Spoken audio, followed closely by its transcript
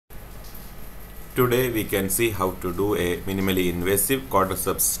Today we can see how to do a minimally invasive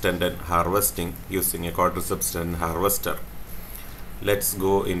quadriceps tendon harvesting using a quadriceps tendon harvester. Let's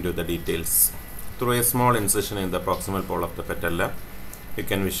go into the details. Through a small incision in the proximal pole of the patella, you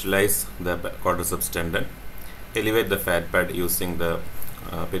can visualize the quadriceps tendon. Elevate the fat pad using the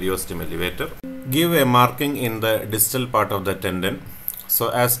periosteum elevator. Give a marking in the distal part of the tendon so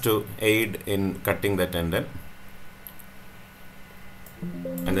as to aid in cutting the tendon.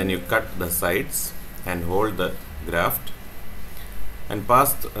 And then you cut the sides and hold the graft and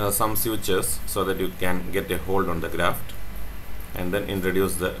pass some sutures so that you can get a hold on the graft, and then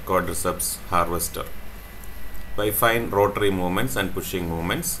introduce the quadriceps harvester. By fine rotary movements and pushing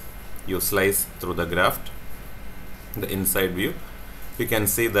movements, you slice through the graft. The inside view, you can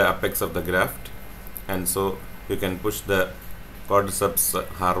see the apex of the graft, and so you can push the quadriceps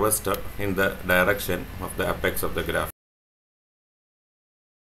harvester in the direction of the apex of the graft.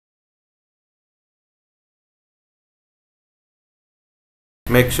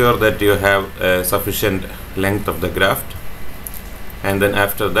 Make sure that you have sufficient length of the graft, and then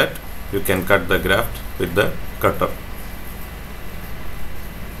after that you can cut the graft with the cutter.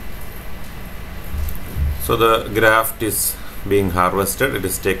 So the graft is being harvested, it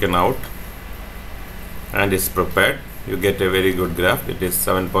is taken out and is prepared. You get a very good graft. It is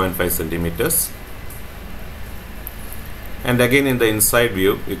 7.5 centimeters. And again, in the inside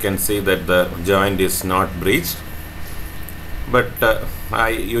view, you can see that the joint is not breached, but I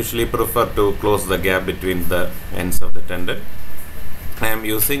usually prefer to close the gap between the ends of the tendon. I am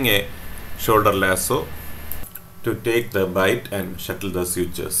using a shoulder lasso to take the bite and shuttle the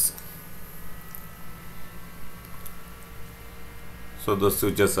sutures. So the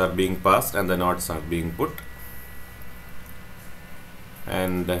sutures are being passed and the knots are being put,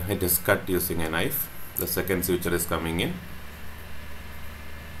 and it is cut using a knife. The second suture is coming in.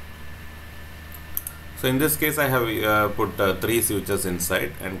 So in this case I have put 3 sutures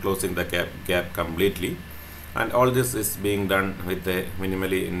inside and closing the gap completely, and all this is being done with a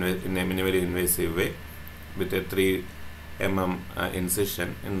minimally invasive way, with a 3 mm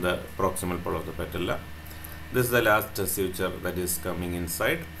incision in the proximal pole of the patella. This is the last suture that is coming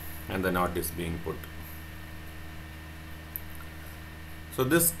inside, and the knot is being put. So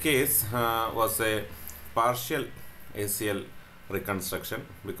this case was a partial ACL reconstruction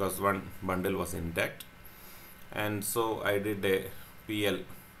because one bundle was intact, and so I did a PL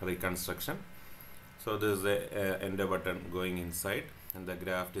reconstruction. So this is the endo button going inside and the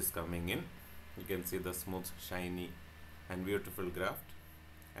graft is coming in. You can see the smooth, shiny and beautiful graft,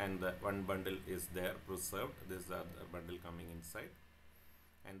 and the one bundle is there preserved. This is the bundle coming inside,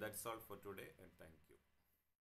 and that's all for today, and thank you.